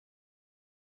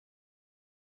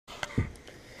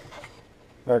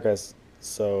Alright guys,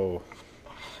 so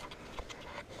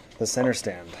the center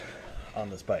stand on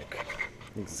this bike,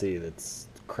 you can see that's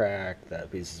cracked,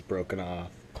 that piece is broken off,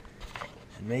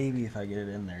 and maybe if I get it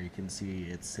in there you can see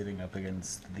it's sitting up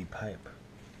against the pipe.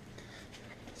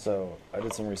 So I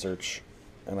did some research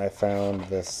and I found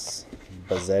this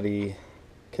Buzzetti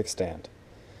kickstand.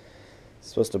 It's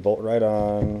supposed to bolt right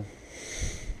on,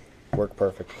 work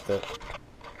perfect with it.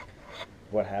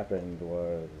 What happened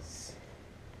was,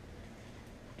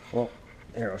 well,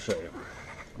 here I'll show you.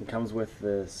 It comes with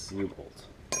this U-bolt.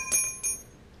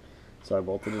 So I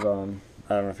bolted it on.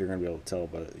 I don't know if you're going to be able to tell,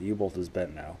 but the U-bolt is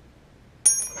bent now.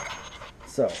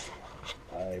 So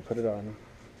I put it on.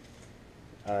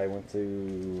 I went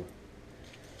to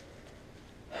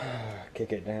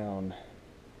kick it down,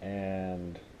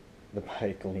 and the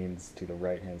bike leans to the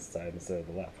right-hand side instead of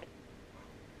the left.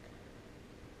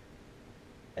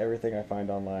 Everything I find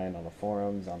online, on the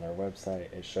forums, on their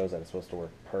website, it shows that it's supposed to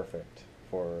work perfect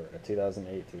for a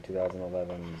 2008 to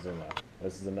 2011 Zuma.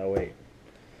 This is an 08.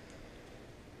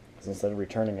 So instead of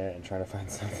returning it and trying to find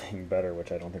something better,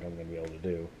 which I don't think I'm going to be able to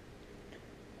do,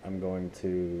 I'm going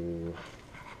to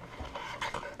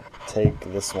take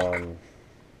this one,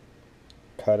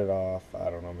 cut it off, I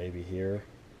don't know, maybe here,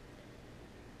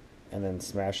 and then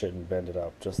smash it and bend it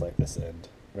up just like this end.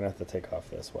 I'm going to have to take off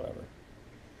this, whatever.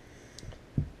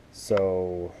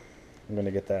 So I'm going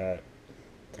to get that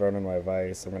thrown in my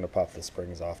vise. I'm going to pop the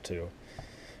springs off too,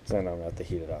 so then I'm going to have to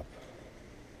heat it up.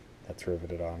 That's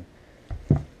riveted on.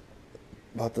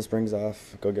 Pop the springs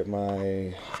off, go get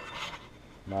my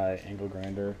angle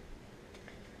grinder,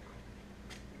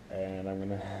 and I'm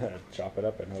going to chop it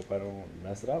up and hope I don't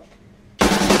mess it up.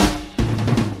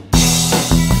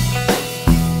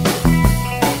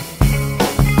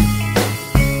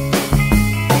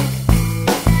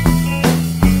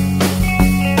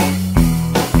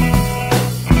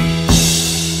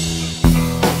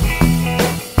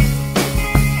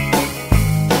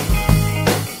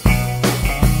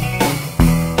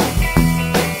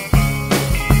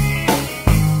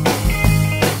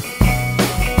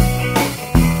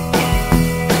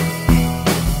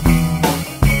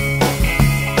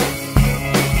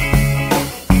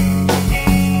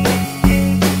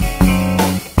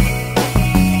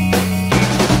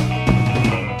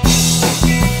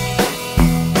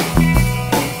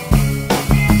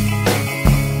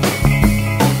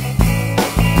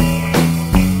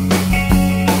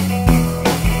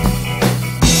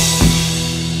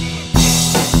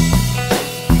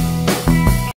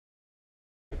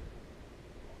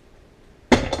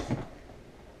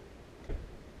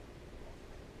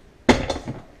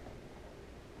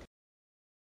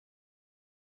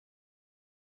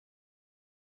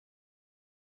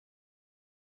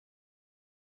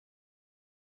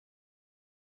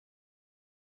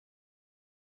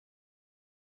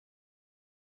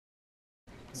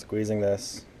 Squeezing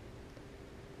this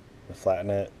to flatten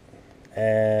it,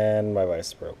 and my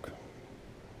vise broke.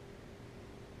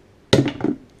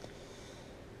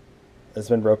 It's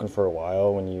been broken for a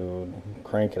while. When you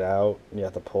crank it out, you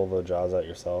have to pull the jaws out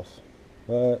yourself,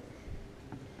 but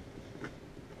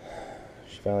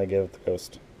she finally gave it the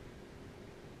ghost.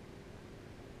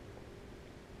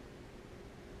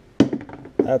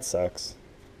 That sucks.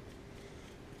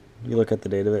 You look at the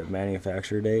date of it,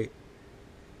 manufacture date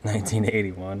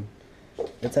 1981.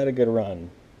 It's had a good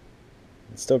run.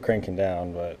 It's still cranking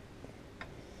down, but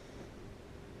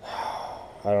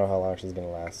I don't know how long she's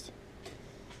gonna last.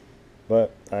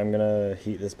 But I'm gonna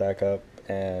heat this back up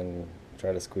and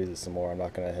try to squeeze it some more. I'm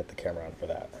not gonna hit the camera on for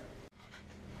that.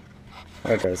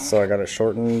 Okay, so I got it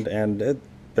shortened and it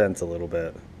bent a little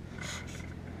bit.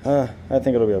 I think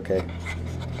it'll be okay.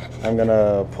 I'm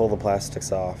gonna pull the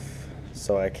plastics off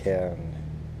so I can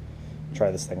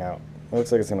try this thing out. It looks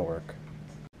like it's gonna work.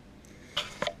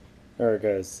 Alright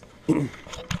guys,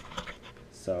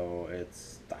 so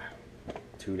it's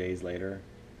 2 days later.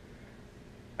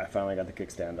 I finally got the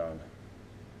kickstand on.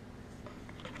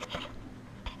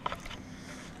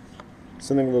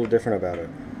 Something a little different about it.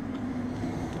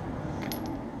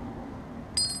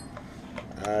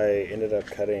 I ended up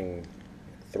cutting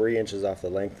 3 inches off the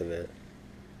length of it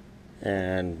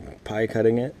and pie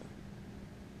cutting it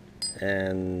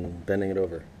and bending it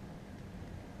over.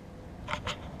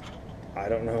 I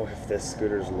don't know if this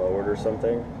scooter's lowered or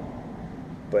something,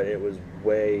 but it was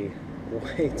way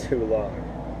too long.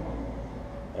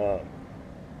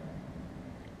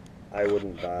 I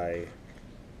wouldn't buy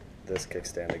this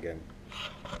kickstand again.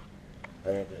 I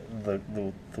mean,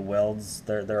 the welds,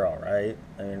 they're all right.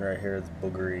 I mean, right here it's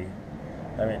boogery.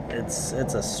 I mean, it's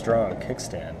a strong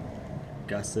kickstand.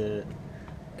 Gusset,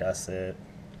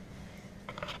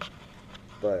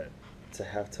 but to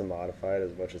have to modify it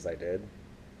as much as I did,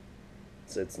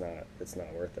 it's not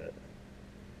worth it.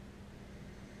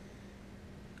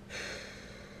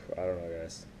 I don't know,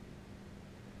 guys.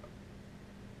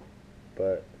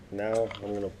 But now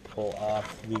I'm gonna pull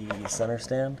off the center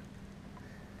stand,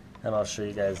 and I'll show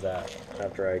you guys that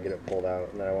after I get it pulled out,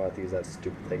 and then I won't have to use that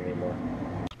stupid thing anymore.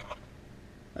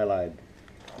 I lied.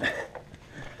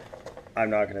 I'm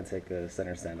not gonna take the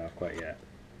center stand off quite yet.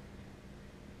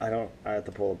 I have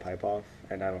to pull the pipe off,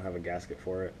 and I don't have a gasket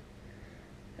for it.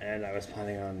 And I was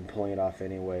planning on pulling it off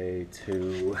anyway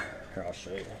here, I'll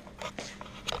show you.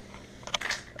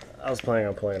 I was planning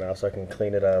on pulling it off so I can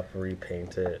clean it up,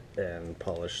 repaint it, and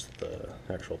polish the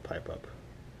actual pipe up.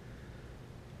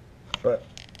 But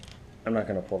I'm not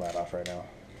going to pull that off right now.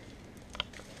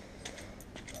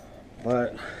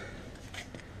 But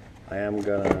I am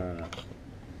going to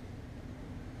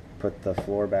put the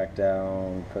floor back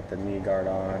down, put the knee guard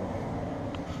on,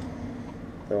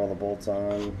 throw all the bolts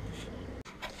on.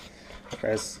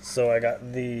 Guys, so I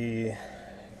got the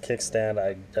kickstand,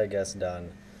 I guess,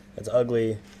 done. It's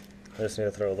ugly. I just need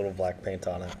to throw a little black paint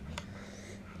on it.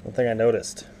 One thing I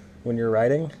noticed, when you're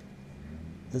riding,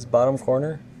 this bottom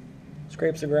corner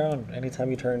scrapes the ground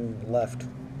anytime you turn left.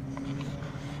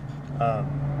 I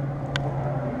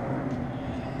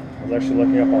was actually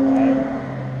looking up online,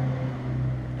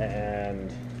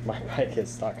 and my bike is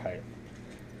stock height.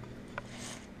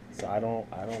 So I don't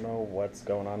know what's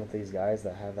going on with these guys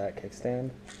that have that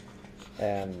kickstand,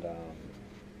 and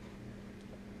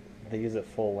they use it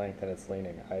full length and it's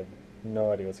leaning. I have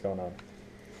no idea what's going on.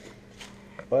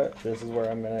 But this is where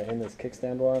I'm gonna end this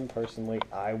kickstand one. Personally,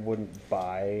 I wouldn't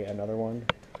buy another one.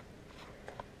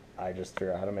 I just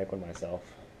figure out how to make one myself.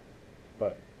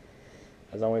 But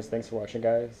as always, thanks for watching,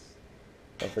 guys.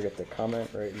 Don't forget to comment,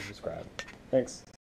 rate, and subscribe. Thanks.